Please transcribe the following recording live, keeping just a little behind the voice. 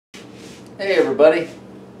Hey everybody,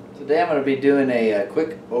 today I'm going to be doing a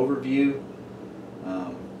quick overview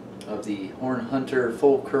of the Horn Hunter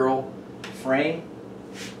full curl frame.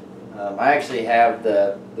 I actually have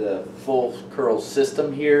the full curl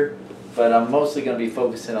system here, but I'm mostly going to be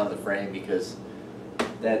focusing on the frame because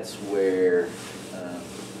that's where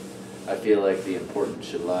I feel like the importance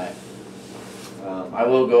should lie. I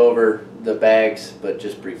will go over the bags, but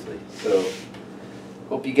just briefly. So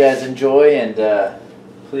hope you guys enjoy, and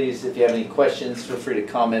please, if you have any questions, feel free to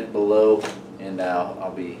comment below, and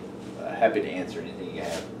I'll be happy to answer anything you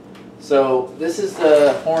have. So this is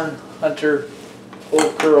the Horn Hunter full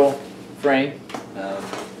curl frame. So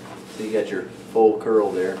you got your full curl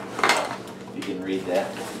there. You can read that.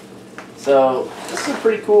 So this is a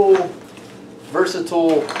pretty cool,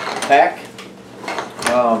 versatile pack.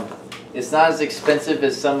 It's not as expensive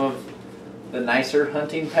as some of the nicer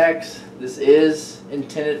hunting packs. This is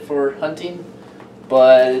intended for hunting,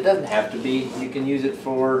 but it doesn't have to be. You can use it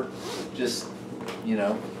for just, you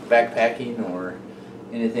know, backpacking or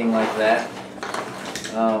anything like that.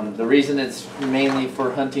 The reason it's mainly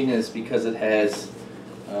for hunting is because it has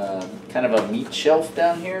kind of a meat shelf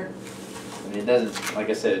down here. I mean, it doesn't, like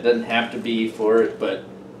I said, it doesn't have to be for it, but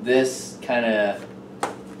this kind of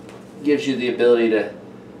gives you the ability to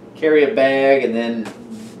carry a bag, and then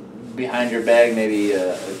behind your bag maybe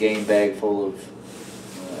a game bag full of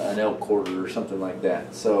an elk quarter or something like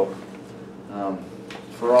that. So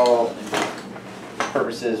for all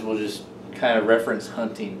purposes, we'll just kind of reference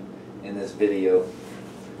hunting in this video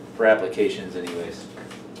for applications anyways.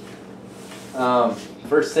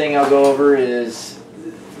 First thing I'll go over is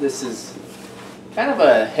this is kind of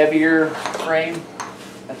a heavier frame.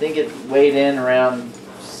 I think it weighed in around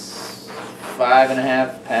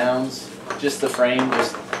 5.5 pounds, just the frame,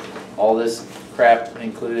 just all this crap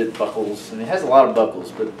included, buckles. I mean, it has a lot of buckles,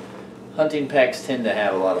 but hunting packs tend to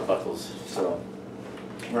have a lot of buckles, so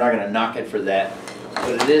we're not going to knock it for that.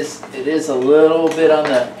 But it is a little bit on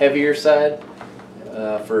the heavier side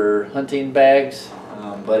for hunting bags,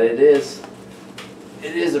 but it is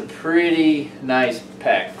a pretty nice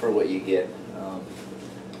pack for what you get.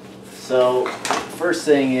 So first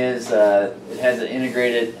thing is it has an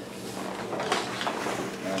integrated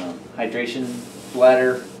hydration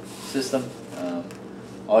bladder system.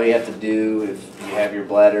 All you have to do if you have your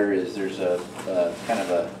bladder is there's a kind of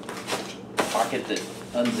a pocket that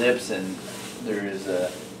unzips, and there is a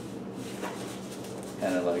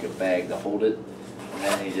kind of like a bag to hold it, and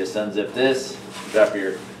then you just unzip this, drop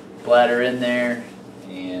your bladder in there,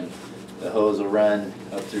 and the hose will run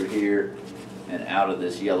up through here and out of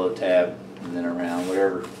this yellow tab and then around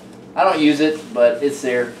whatever. I don't use it, but it's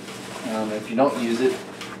there. If you don't use it,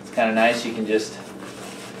 it's kind of nice. You can just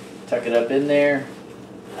tuck it up in there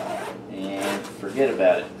and forget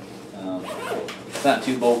about it. It's not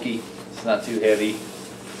too bulky, it's not too heavy,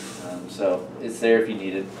 so it's there if you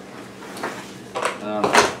need it.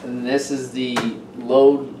 And this is the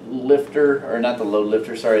load lifter, or not the load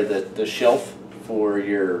lifter, sorry, the shelf for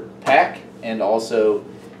your pack and also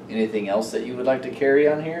anything else that you would like to carry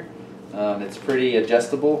on here. It's pretty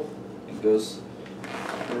adjustable. It goes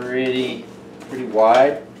pretty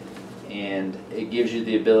wide, and it gives you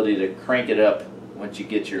the ability to crank it up once you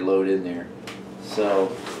get your load in there.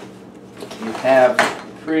 So you have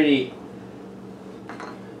pretty,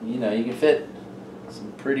 you know, you can fit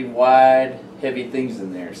some pretty wide, heavy things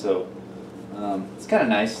in there. So it's kind of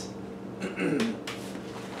nice.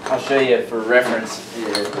 I'll show you for reference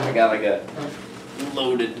here. I got like a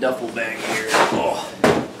loaded duffel bag here. Oh,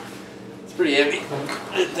 it's pretty heavy.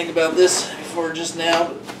 I didn't think about this before just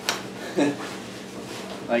now, but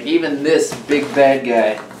like even this big bad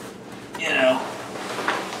guy, you know,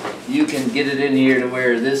 you can get it in here to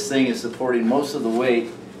where this thing is supporting most of the weight,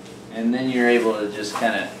 and then you're able to just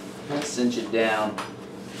kind of cinch it down.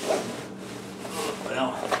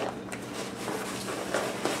 Well,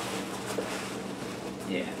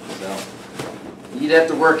 yeah, so you'd have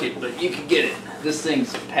to work it, but you can get it. This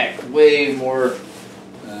thing's packed way more,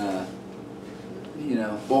 you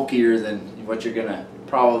know, bulkier than what you're gonna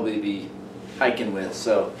probably be hiking with.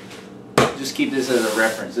 So just keep this as a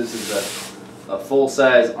reference. This is a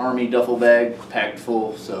full-size Army duffel bag packed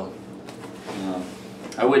full, so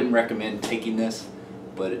I wouldn't recommend taking this,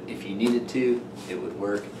 but if you needed to, it would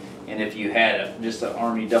work. And if you had just an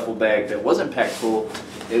Army duffel bag that wasn't packed full,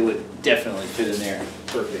 it would definitely fit in there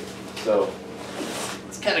perfect. So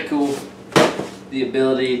it's kind of cool, the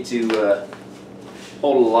ability to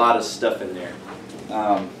hold a lot of stuff in there.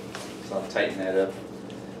 So I'll tighten that up.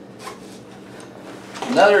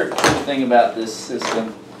 Another cool thing about this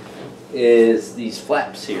system is these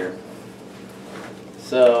flaps here.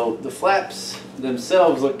 So the flaps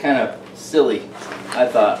themselves look kind of silly, I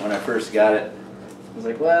thought, when I first got it. I was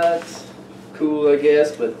like, well, that's cool, I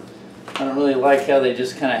guess, but I don't really like how they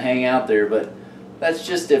just kind of hang out there. But that's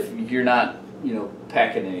just if you're not, you know,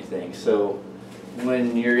 packing anything. So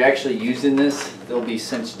when you're actually using this, they'll be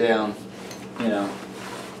cinched down, you know,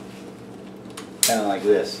 kind of like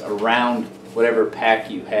this, around whatever pack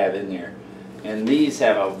you have in there. And these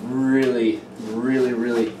have a really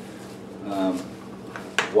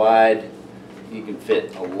wide, you can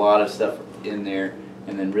fit a lot of stuff in there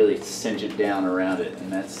and then really cinch it down around it.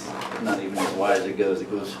 And that's not even as wide as it goes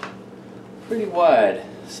pretty wide.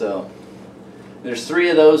 So there's 3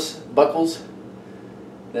 of those buckles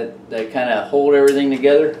that kind of hold everything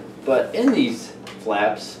together. But in these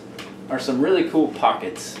flaps are some really cool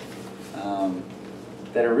pockets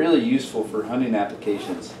that are really useful for hunting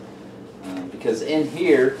applications. Because in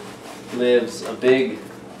here lives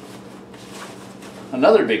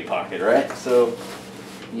another big pocket, right? So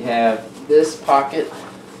you have this pocket,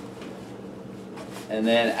 and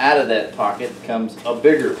then out of that pocket comes a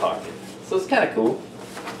bigger pocket. So it's kind of cool.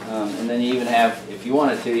 And then you even have, if you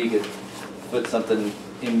wanted to, you could put something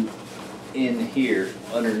in here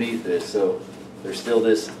underneath this. So there's still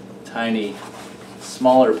this tiny,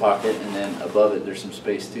 smaller pocket, and then above it there's some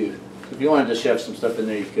space too. So if you wanted to shove some stuff in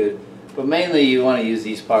there, you could. But mainly you want to use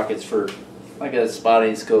these pockets for like a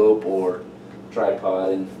spotting scope or tripod.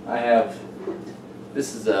 And I have,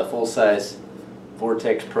 this is a full-size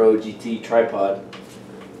Vortex Pro GT tripod,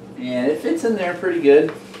 and it fits in there pretty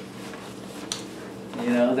good. You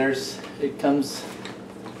know, it comes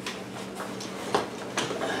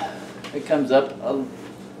up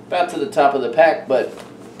about to the top of the pack, but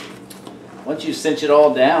once you cinch it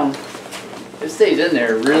all down, it stays in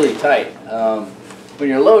there really tight. When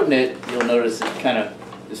you're loading it, you'll notice it kind of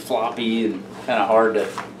is floppy and kind of hard to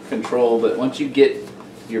control, but once you get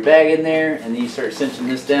your bag in there and then you start cinching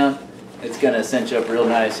this down, it's going to cinch up real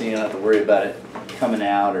nice, so you don't have to worry about it coming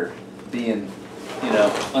out or being, you know,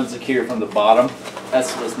 unsecure from the bottom.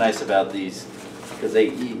 That's what's nice about these, because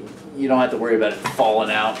you don't have to worry about it falling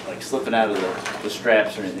out, like slipping out of the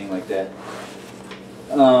straps or anything like that.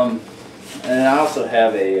 And I also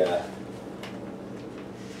have a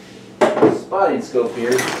spotting scope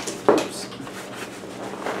here. Oops.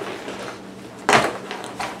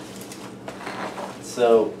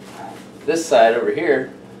 So this side over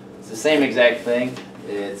here, it's the same exact thing.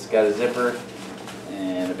 It's got a zipper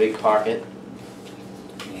and a big pocket.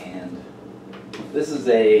 And this is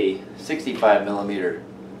a 65mm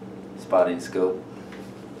spotting scope.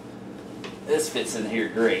 This fits in here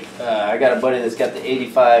great. I got a buddy that's got the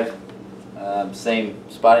 85 same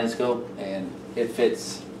spotting scope, and it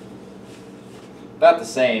fits about the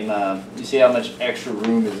same. You see how much extra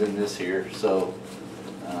room is in this here, so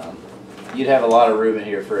you'd have a lot of room in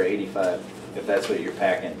here for an 85 if that's what you're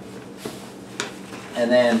packing. And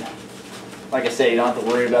then, like I say, you don't have to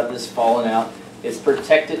worry about this falling out. It's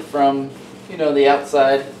protected from, you know, the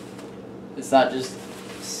outside. It's not just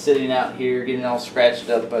sitting out here getting all scratched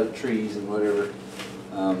up by the trees and whatever.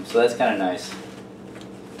 So that's kind of nice.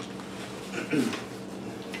 Put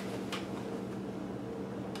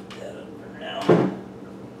that up for now.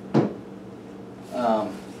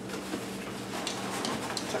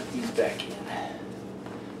 Tuck these back in.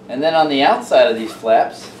 And then on the outside of these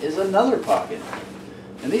flaps is another pocket.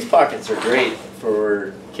 And these pockets are great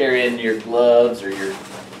for carrying your gloves or your,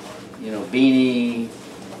 you know, beanie,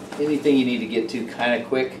 anything you need to get to kind of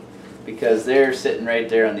quick, because they're sitting right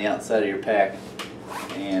there on the outside of your pack,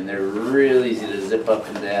 and they're real easy to zip up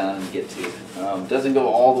and down and get to. Doesn't go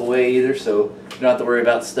all the way either, so you don't have to worry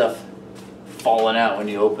about stuff falling out when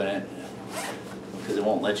you open it, because it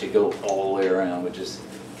won't let you go all the way around, which is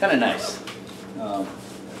kind of nice.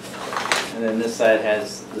 And then this side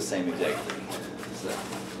has the same exact thing. So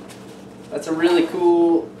that's a really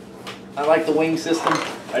cool, I like the wing system.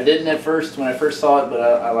 I didn't at first when I first saw it, but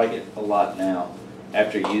I like it a lot now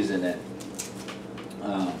after using it.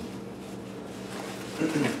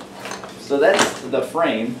 So that's the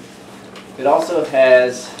frame. It also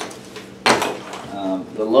has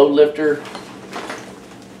the load lifter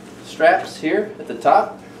straps here at the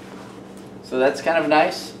top. So that's kind of a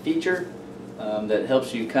nice feature that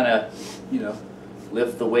helps you kind of, you know,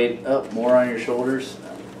 lift the weight up more on your shoulders.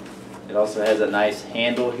 It also has a nice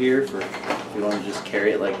handle here for if you want to just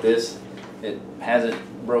carry it like this. It hasn't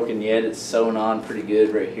broken yet. It's sewn on pretty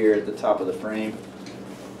good right here at the top of the frame.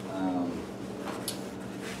 So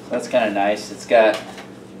that's kind of nice. It's got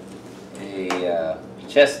a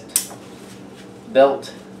chest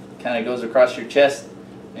belt, kind of goes across your chest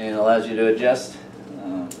and allows you to adjust.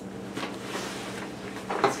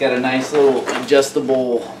 It's got a nice little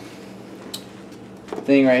adjustable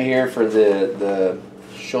thing right here for the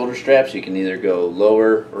shoulder straps. You can either go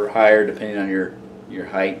lower or higher depending on your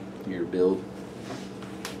height, your build.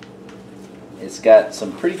 It's got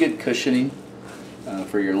some pretty good cushioning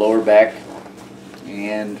for your lower back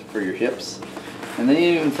and for your hips, and then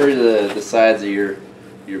even for the sides of your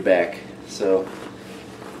back. So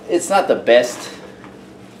it's not the best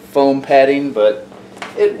foam padding, but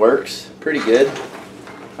it works pretty good.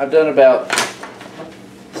 I've done about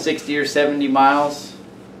 60 or 70 miles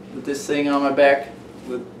with this thing on my back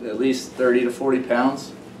with at least 30 to 40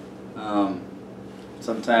 pounds.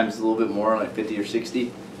 Sometimes a little bit more, like 50 or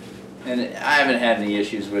 60. And I haven't had any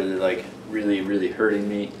issues with it like really hurting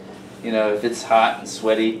me. You know, if it's hot and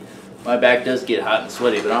sweaty, my back does get hot and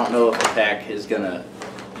sweaty, but I don't know if the pack is gonna,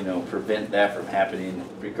 you know, prevent that from happening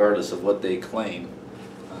regardless of what they claim.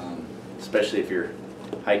 Especially if you're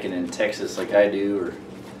hiking in Texas like I do, or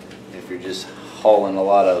if you're just hauling a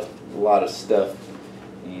lot of stuff,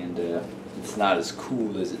 and it's not as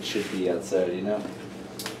cool as it should be outside, you know.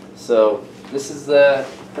 So this is a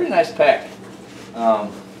pretty nice pack.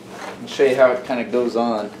 I'll show you how it kind of goes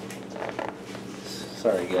on.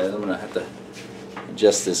 Sorry guys, I'm gonna have to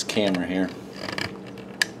adjust this camera here.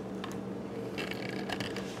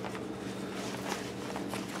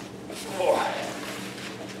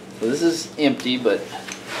 So this is empty, but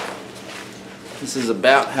this is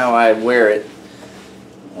about how I wear it.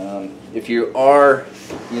 If you are,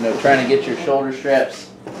 you know, trying to get your shoulder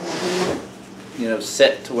straps, you know,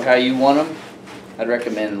 set to how you want them, I'd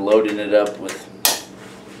recommend loading it up with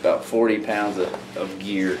about 40 pounds of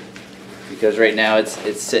gear, because right now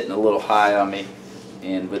it's sitting a little high on me,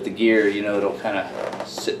 and with the gear, you know, it'll kind of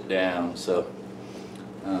sit down. So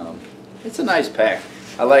it's a nice pack.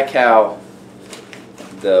 I like how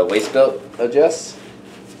the waist belt adjusts.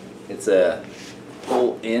 It's a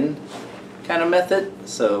pull in kind of method,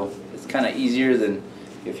 so it's kind of easier than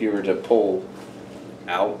if you were to pull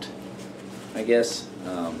out, I guess.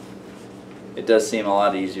 It does seem a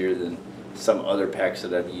lot easier than some other packs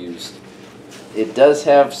that I've used. It does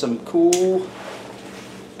have some cool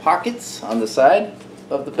pockets on the side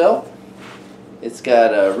of the belt. It's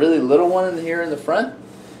got a really little one in here in the front.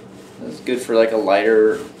 It's good for like a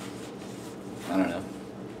lighter, I don't know,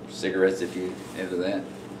 cigarettes if you into that,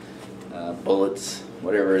 bullets,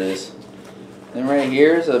 whatever it is. Then right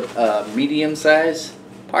here is a medium size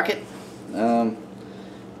pocket. You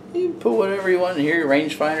can put whatever you want in here,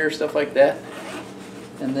 rangefinder, stuff like that.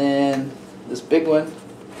 And then this big one,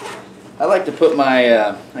 I like to put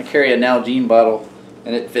my, I carry a Nalgene bottle,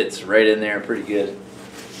 and it fits right in there pretty good.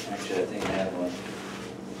 Actually, I think I have one.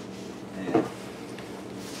 Yeah.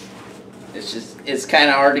 It's kind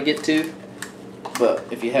of hard to get to, but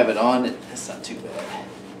if you have it on, it's not too bad.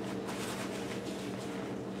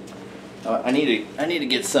 I need to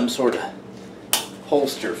get some sort of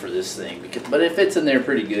holster for this thing, but it fits in there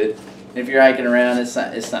pretty good. If you're hiking around,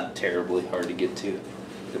 it's not terribly hard to get to,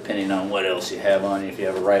 depending on what else you have on you, if you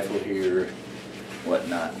have a rifle here or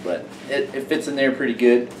whatnot. But it fits in there pretty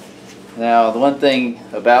good. Now the one thing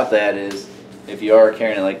about that is, if you are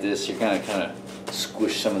carrying it like this, you're kind of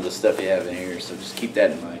squish some of the stuff you have in here, so just keep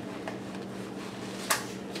that in mind.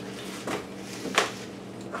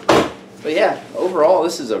 But yeah, overall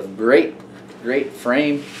this is a great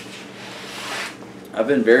frame. I've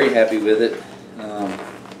been very happy with it.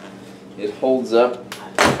 It holds up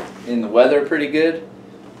in the weather pretty good.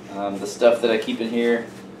 The stuff that I keep in here,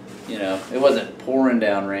 you know, it wasn't pouring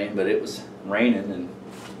down rain, but it was raining and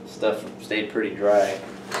stuff stayed pretty dry.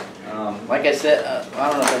 Like I said,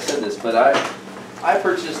 I don't know if I said this, but I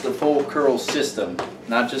purchased the full curl system,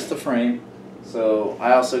 not just the frame. So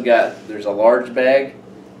I also got, there's a large bag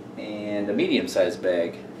and a medium-sized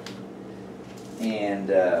bag. And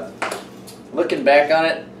looking back on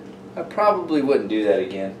it, I probably wouldn't do that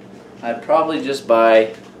again. I'd probably just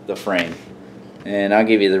buy the frame, and I'll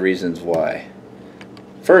give you the reasons why.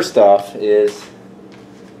 First off is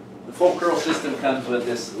the full curl system comes with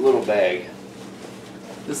this little bag.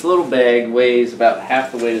 This little bag weighs about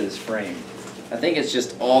half the weight of this frame. I think it's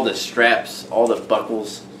just all the straps, all the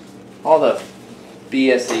buckles, all the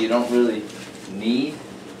BS that you don't really need.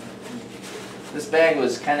 This bag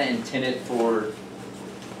was kind of intended for,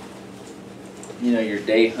 you know, your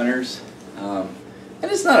day hunters. And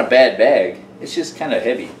it's not a bad bag. It's just kind of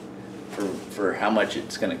heavy for how much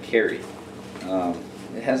it's going to carry.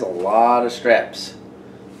 It has a lot of straps.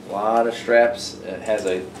 It has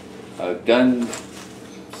a gun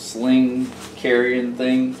sling carrying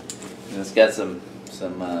thing, and it's got some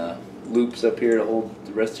loops up here to hold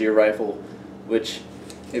the rest of your rifle, which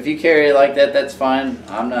if you carry it like that, that's fine.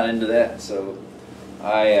 I'm not into that, so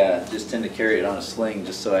I just tend to carry it on a sling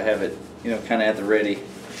just so I have it you know, kind of at the ready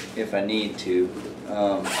if I need to.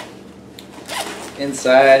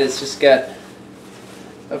 Inside, it's just got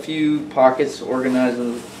a few pockets,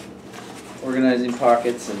 organizing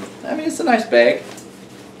pockets, and I mean, it's a nice bag.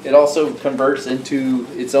 It also converts into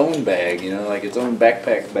its own bag, you know, like its own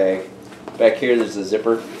backpack bag. Back here there's a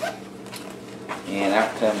zipper, and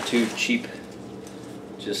out come two cheap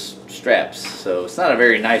just straps. So it's not a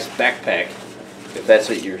very nice backpack if that's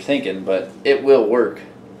what you're thinking, but it will work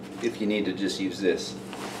if you need to just use this.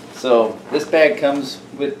 So this bag comes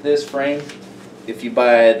with this frame if you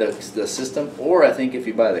buy the system, or I think if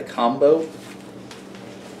you buy the combo.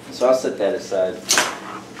 So I'll set that aside.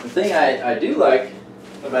 The thing I do like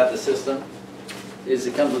about the system is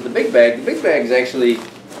it comes with the big bag. The big bag is actually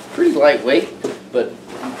pretty lightweight, but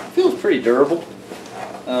feels pretty durable.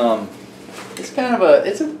 It's kind of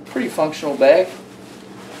it's a pretty functional bag.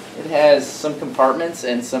 It has some compartments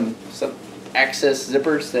and some access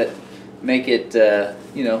zippers that make it,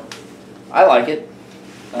 you know, I like it.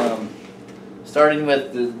 Starting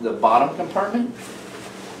with the bottom compartment,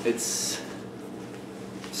 it's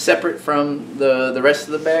separate from the rest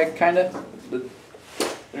of the bag, kind of.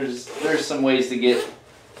 There's some ways to get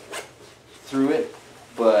through it,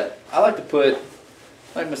 but I like to put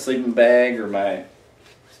like my sleeping bag or my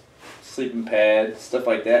sleeping pad, stuff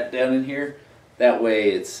like that down in here. That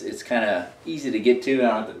way it's kind of easy to get to, and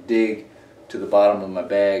I don't have to dig to the bottom of my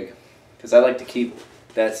bag, because I like to keep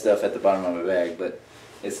that stuff at the bottom of my bag, but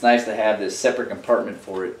it's nice to have this separate compartment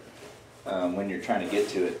for it when you're trying to get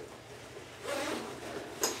to it.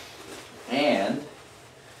 And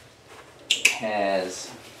it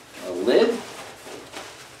has a lid,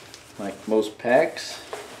 like most packs,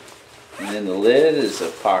 and then the lid is a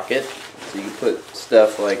pocket, so you can put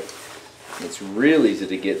stuff like, it's real easy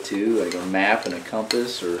to get to, like a map and a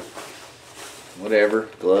compass or whatever,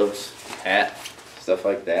 gloves, hat, stuff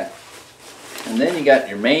like that. And then you got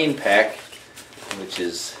your main pack, which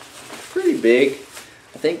is pretty big.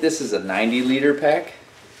 I think this is a 90-liter pack.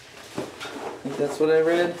 I think that's what I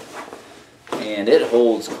read. And it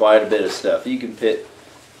holds quite a bit of stuff. You can fit,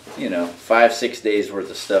 you know, 5-6 days worth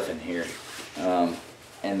of stuff in here.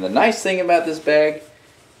 And the nice thing about this bag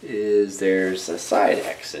is there's a side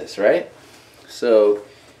access, right? So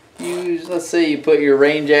let's say you put your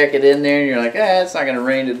rain jacket in there and you're like, it's not going to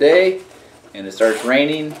rain today, and it starts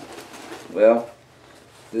raining. Well,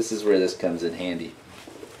 this is where this comes in handy,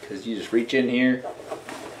 because you just reach in here,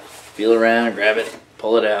 feel around, grab it,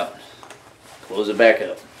 pull it out, close it back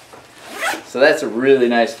up. So that's a really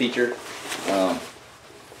nice feature. Not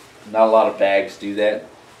a lot of bags do that,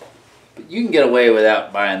 but you can get away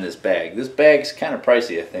without buying this bag. This bag's kind of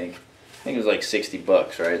pricey, I think. I think it was like 60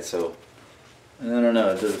 bucks, right? So I don't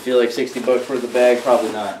know. Does it feel like 60 bucks for the bag?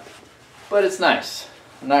 Probably not. But it's nice.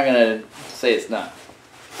 I'm not gonna say it's not.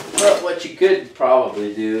 But what you could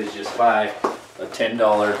probably do is just buy a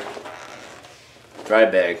 $10 dry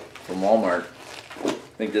bag from Walmart. I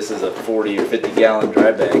think this is a 40 or 50 gallon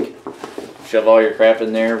dry bag. Shove all your crap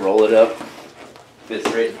in there, roll it up. Fits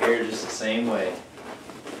right in here just the same way.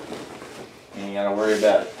 You ain't gotta worry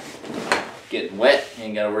about it getting wet. You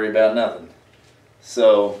ain't gotta worry about nothing.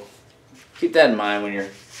 So keep that in mind when you're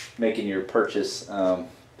making your purchase. Here,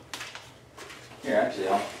 actually,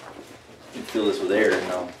 I'll fill this with air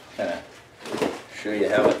and I'll kind of show you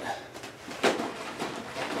how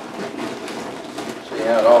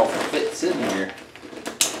it all fits in here.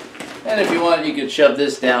 And if you want, you could shove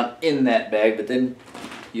this down in that bag, but then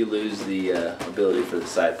you lose the ability for the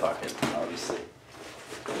side pocket, obviously.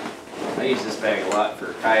 I use this bag a lot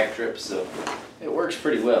for kayak trips, so it works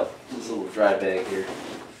pretty well. This little dry bag here.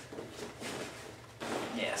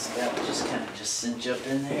 Yeah, so that would just kind of just cinch up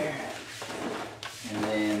in there. And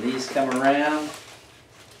then these come around.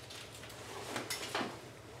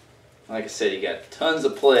 Like I said, you got tons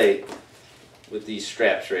of play with these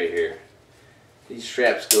straps right here. These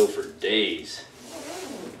straps go for days.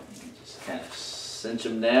 Just kind of cinch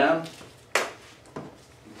them down.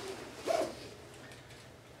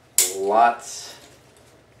 Lots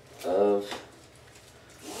of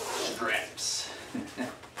straps.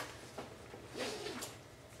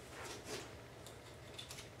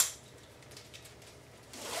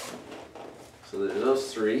 So there's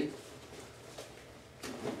those three.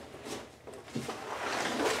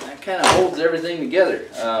 That kind of holds everything together.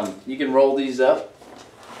 You can roll these up,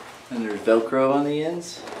 and there's Velcro on the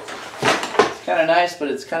ends. It's kind of nice, but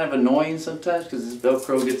it's kind of annoying sometimes because this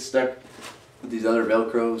Velcro gets stuck with these other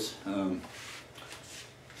Velcros.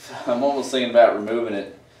 I'm almost thinking about removing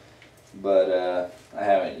it, but I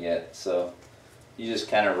haven't yet. So you just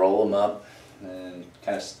kind of roll them up and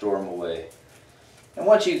kind of store them away. And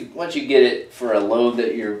once you get it for a load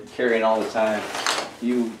that you're carrying all the time,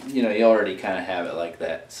 you already kind of have it like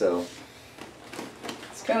that. So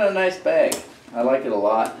it's kind of a nice bag. I like it a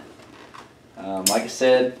lot. Like I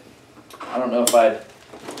said, I don't know if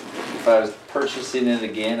I was purchasing it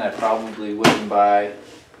again, I probably wouldn't buy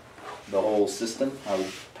the whole system. I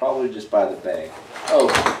would probably just buy the bag. Oh,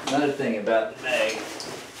 another thing about the bag.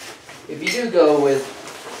 If you do go with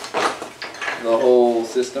the whole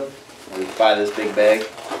system, or buy this big bag,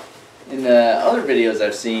 in the other videos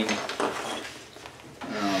I've seen,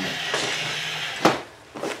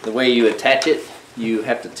 the way you attach it, you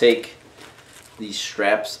have to take these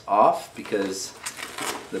straps off because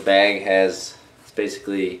the bag has, it's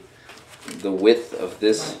basically the width of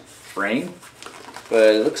this frame.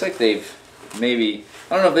 But it looks like they've maybe,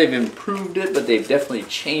 I don't know if they've improved it, but they've definitely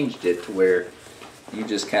changed it to where you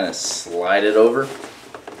just kind of slide it over.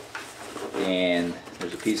 And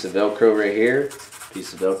there's a piece of Velcro right here,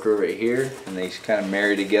 piece of Velcro right here, and they kind of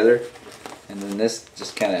marry together. And then this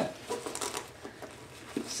just kind of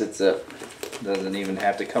sits up, doesn't even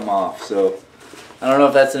have to come off. So I don't know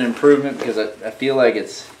if that's an improvement because I feel like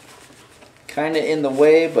it's kind of in the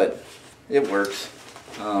way, but it works.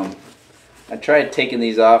 I tried taking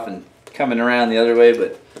these off and coming around the other way,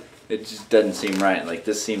 but it just doesn't seem right. Like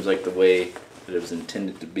this seems like the way that it was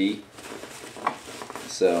intended to be.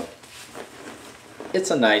 So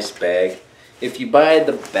it's a nice bag. If you buy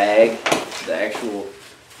the bag, the actual,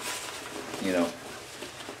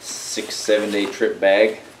 6-7 day trip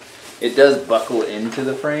bag, it does buckle into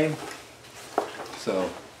the frame. So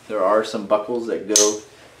there are some buckles that go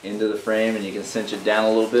into the frame and you can cinch it down a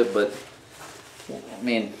little bit, but I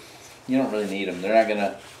mean, you don't really need them. They're not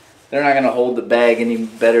gonna hold the bag any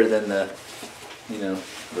better than the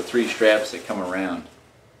the 3 straps that come around,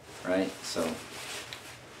 right? So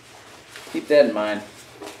keep that in mind.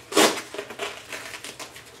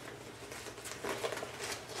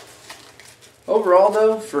 Overall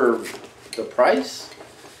though, for the price,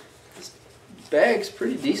 this bag's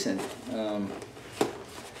pretty decent.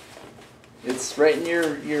 It's right in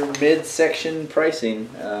your mid-section pricing.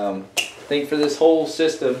 I think for this whole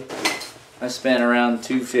system, I spent around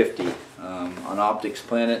 $250 on Optics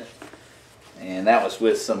Planet, and that was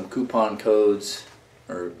with some coupon codes,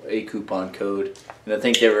 or a coupon code, and I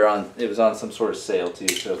think they were on. It was on some sort of sale too.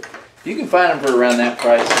 So you can find them for around that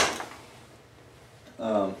price.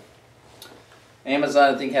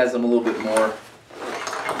 Amazon I think has them a little bit more,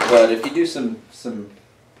 but if you do some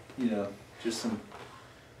just some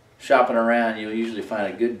shopping around, you'll usually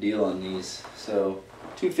find a good deal on these. So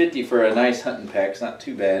 $250 for a nice hunting pack's not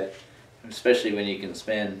too bad, especially when you can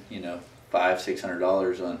spend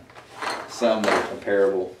 $500-600 on some that are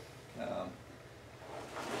comparable.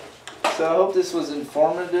 So I hope this was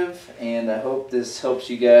informative, and I hope this helps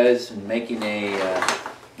you guys in making a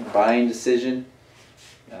buying decision.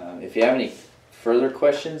 If you have any further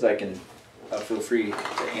questions, I can feel free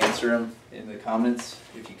to answer them in the comments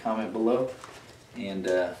if you comment below. And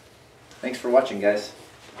thanks for watching, guys.